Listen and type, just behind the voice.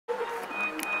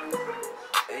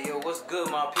What's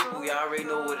good, my people? Y'all already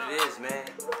know what it is, man.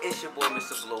 It's your boy,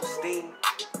 Mr. Blow Steam,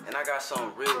 and I got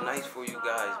something real nice for you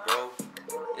guys, bro.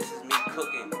 This is me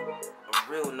cooking a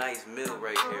real nice meal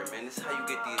right here, man. This is how you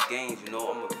get these gains, you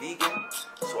know. I'm a vegan,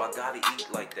 so I gotta eat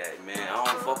like that, man. I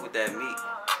don't fuck with that meat.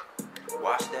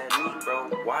 Watch that meat, bro.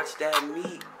 Watch that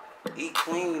meat. Eat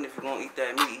clean if you're gonna eat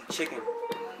that meat. Eat chicken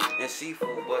and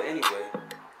seafood. But anyway,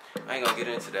 I ain't gonna get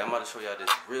into that. I'm about to show y'all this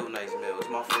real nice meal. It's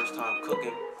my first time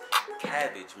cooking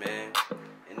cabbage, man.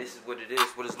 And this is what it is,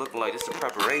 what it's looking like. This is the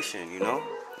preparation, you know.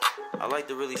 I like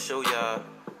to really show y'all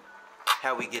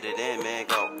how we get it in, man.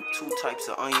 Got 2 types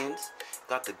of onions.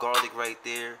 Got the garlic right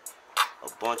there. A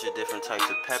bunch of different types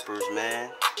of peppers,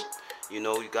 man. You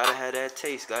know, you gotta have that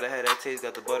taste. Gotta have that taste.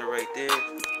 Got the butter right there.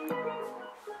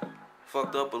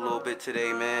 Fucked up a little bit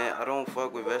today, man. I don't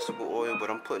fuck with vegetable oil, but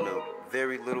I'm putting a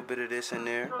very little bit of this in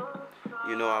there.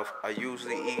 You know, I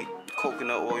usually eat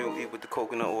coconut oil, eat with the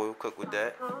coconut oil, cook with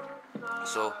that.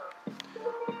 So,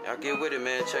 y'all get with it,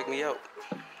 man. Check me out.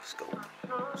 Let's go.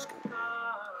 Let's go.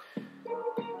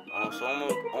 So I'm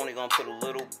only gonna put a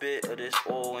little bit of this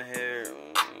oil in here.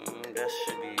 That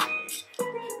should be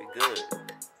good.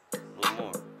 A little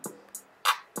more.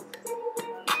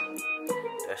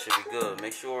 That should be good.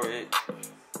 Make sure it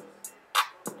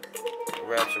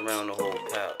wraps around the whole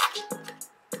pouch.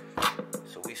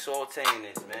 So we sauteing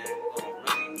this, man. We're gonna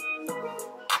really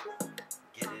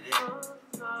get it in.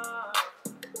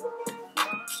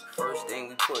 First thing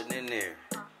we putting in there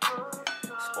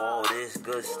is all this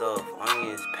good stuff.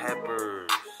 Onions, peppers,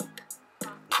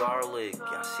 garlic.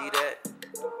 Y'all see that?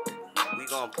 We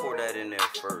gonna pour that in there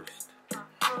first. Pour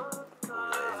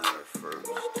that in there first.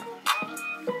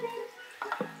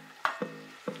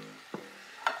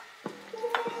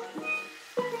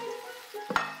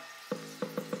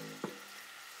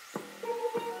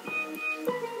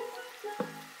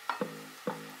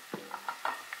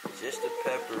 Just the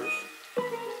peppers.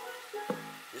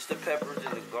 Just the peppers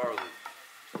and the garlic.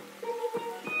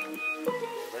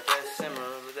 Let that simmer,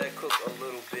 let that cook a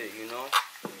little bit, you know?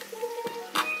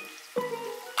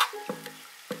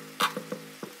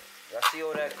 Y'all see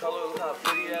all that color? Look how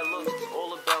pretty that looks. It's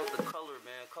all about the color,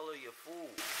 man. Color your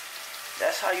food.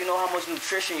 That's how you know how much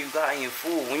nutrition you got in your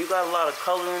food. When you got a lot of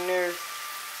color in there,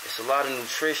 it's a lot of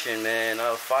nutrition, man.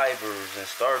 Fibers and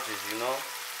starches, you know?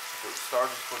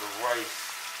 Starches for the rice.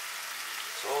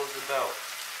 That's all it's about.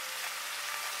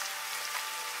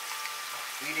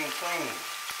 Eating clean.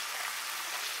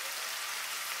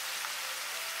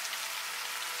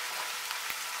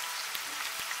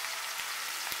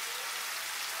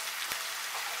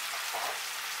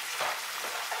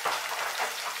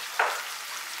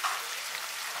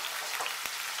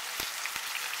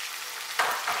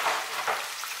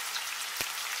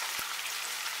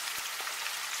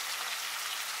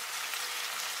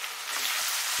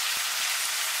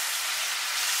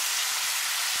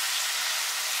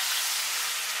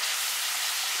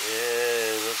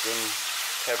 Yeah, let them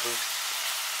peppers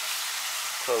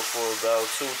cook for about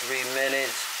 2-3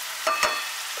 minutes.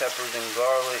 Peppers and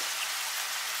garlic.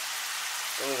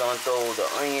 Then we're gonna throw the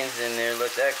onions in there.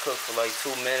 Let that cook for like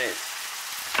 2 minutes.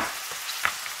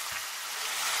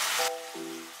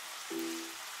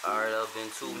 Alright, up in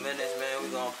 2 minutes, man. We're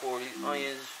gonna pour these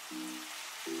onions.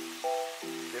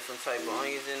 Different type of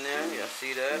onions in there. Y'all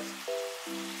see that?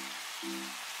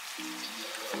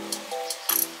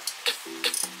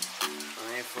 I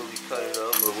ain't fully cut it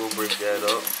up, but we'll break that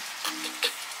up.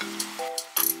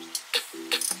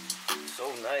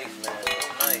 So nice, man. So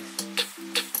nice.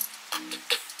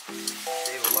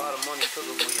 Save a lot of money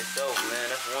cooking for yourself, man.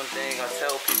 That's one thing I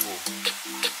tell people.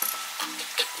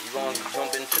 You're gonna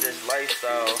jump into this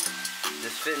lifestyle,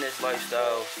 this fitness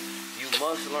lifestyle. You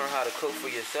must learn how to cook for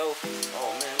yourself.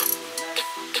 Oh man, look at this, man.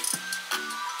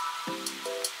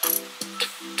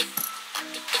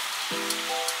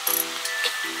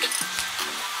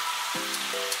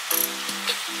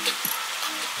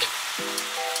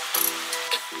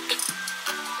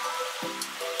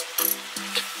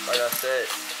 Like I said,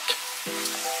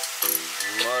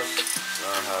 you must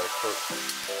learn how to cook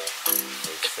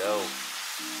yourself.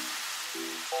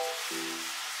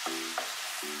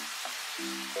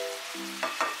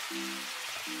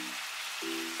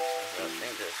 I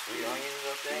think that's sweet onions,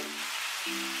 I think.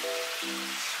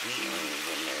 Sweet onions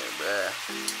in there, bruh.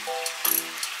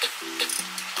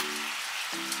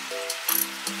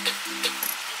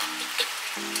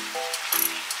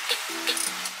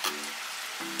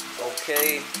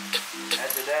 Okay,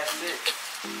 after that's it.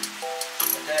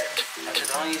 After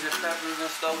the onions and peppers and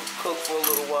stuff cook for a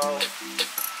little while,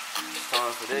 it's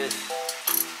time for this.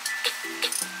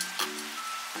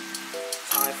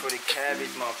 Time for the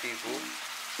cabbage, my people.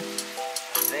 I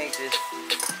think this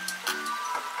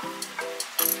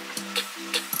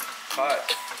pot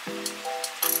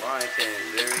frying pan is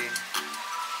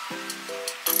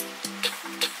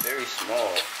very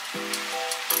small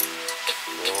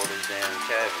for all this damn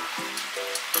cabbage.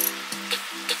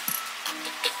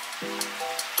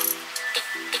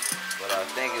 But I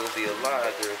think it'll be a lot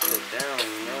after it cooked down,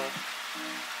 you know?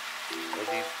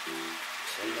 It'll be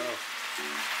enough.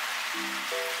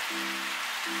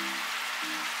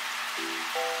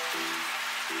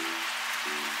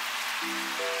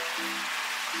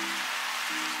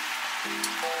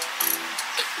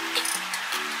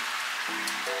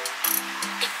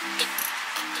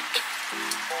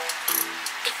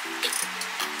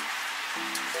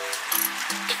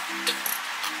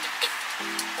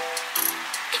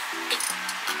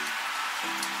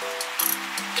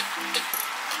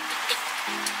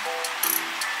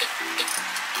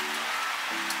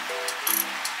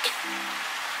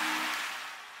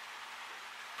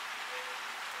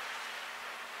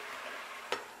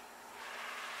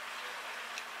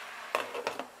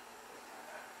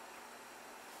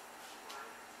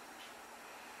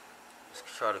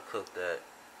 Let's try to cook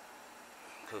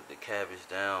the cabbage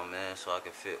down, man, so I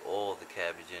can fit all the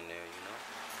cabbage in there, you know?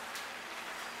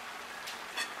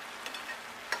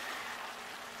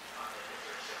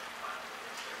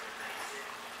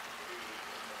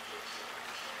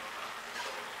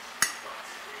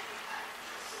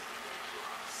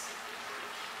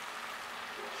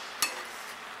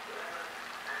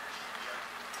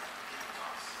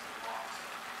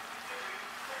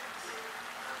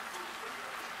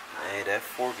 Hey, that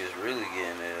fork is really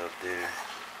getting it up there.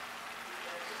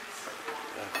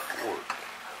 That fork.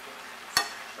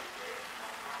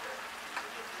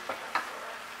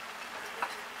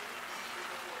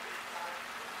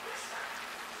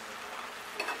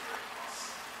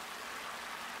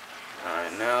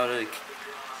 Alright, now that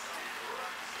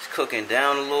it's cooking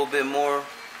down a little bit more,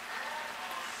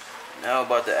 now I'm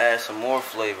about to add some more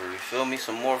flavor. You feel me?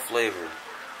 Some more flavor.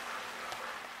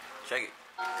 Check it.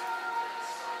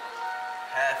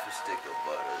 Half a stick of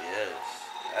butter, yes.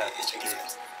 Half a stick.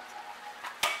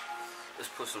 Let's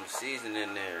put some seasoning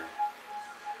in there.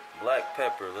 Black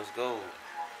pepper, let's go.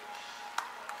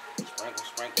 Sprinkle,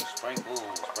 sprinkle, sprinkle.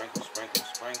 Sprinkle, sprinkle,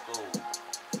 sprinkle.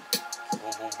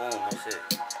 Boom, boom, boom, that's it.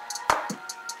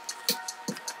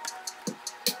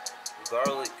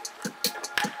 Garlic.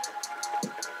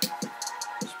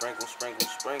 Sprinkle, sprinkle,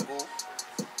 sprinkle.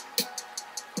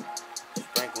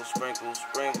 Sprinkle, sprinkle,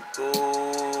 sprinkle.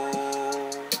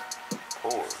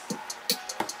 Pour.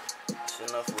 That's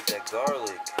enough with that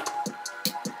garlic.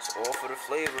 It's all for the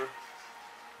flavor.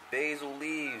 Basil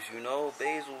leaves, you know,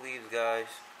 basil leaves, guys.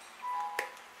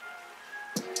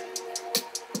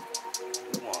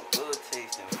 We want good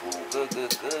tasting food. Good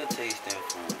tasting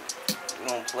food. We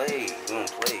don't play.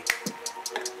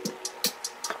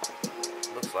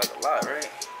 Looks like a lot, right?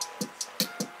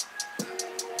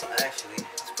 Actually,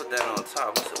 let's put that on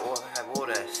top. Let's have all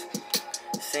that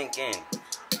sink in.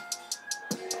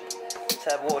 Let's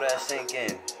have all that sink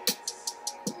in.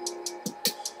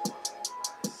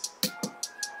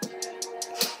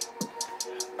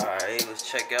 Alright, let's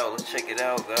check it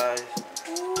out, guys.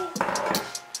 Ooh,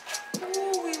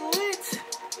 we lit.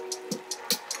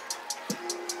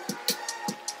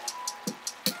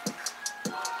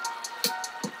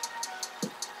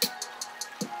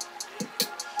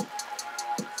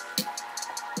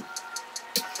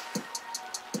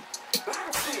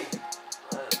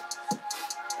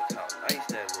 Look how nice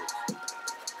that looks.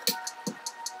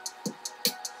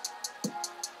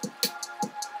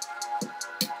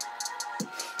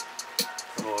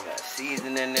 Put all that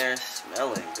seasoning in there,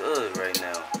 smelling good right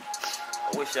now.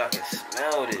 I wish y'all could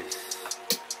smell this.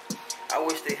 I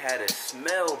wish they had a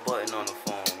smell button on the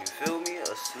phone, you feel me?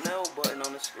 A smell button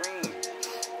on the screen.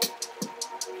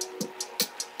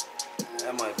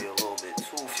 That might be a little bit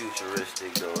too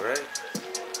futuristic though, right?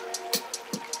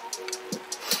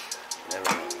 Never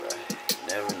know, right?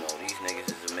 Never know. These niggas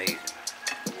is amazing.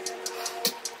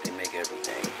 They make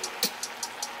everything.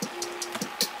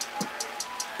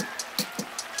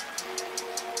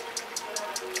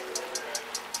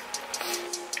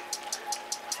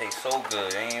 Tastes so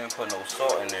good. I ain't even put no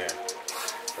salt in there.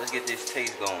 Let's get this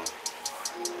taste going.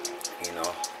 You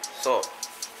know, salt.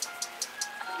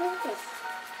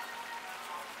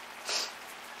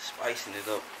 Spicing it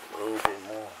up a little bit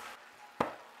more. A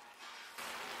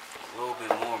little bit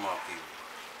more, my people.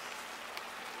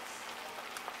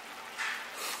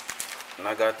 And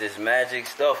I got this magic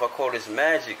stuff. I call this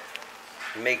magic.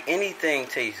 Make anything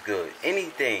taste good.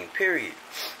 Anything, period.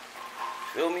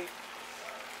 Feel me?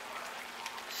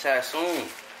 Sassoon.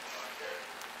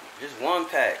 Just one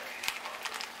pack.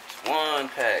 Just one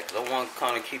pack. I want to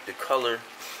kind of keep the color,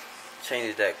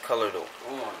 change that color to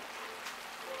orange.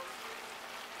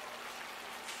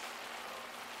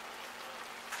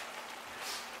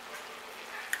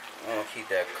 I want to keep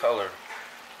that color.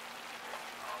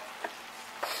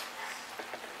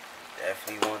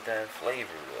 Definitely want that flavor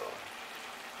though.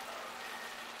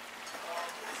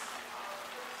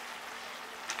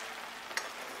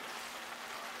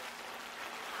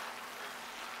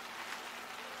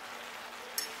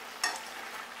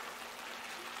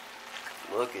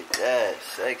 Look at that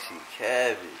sexy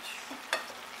cabbage.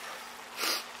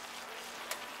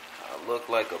 I look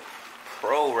like a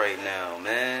pro right now,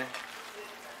 man.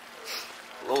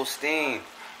 Low steam.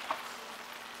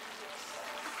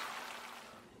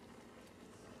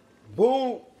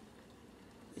 Boom.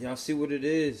 Y'all see what it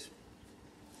is?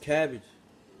 Cabbage.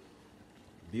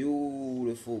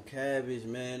 Beautiful cabbage,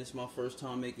 man. It's my first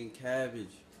time making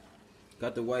cabbage.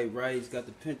 Got the white rice, got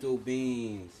the pinto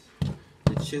beans,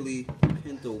 the chili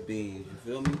pinto beans, you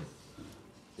feel me?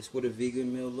 It's what a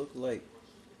vegan meal look like.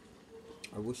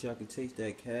 I wish I could taste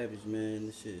that cabbage, man.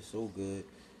 This shit is so good.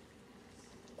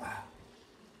 Wow.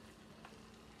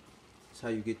 That's how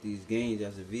you get these gains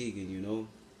as a vegan, you know?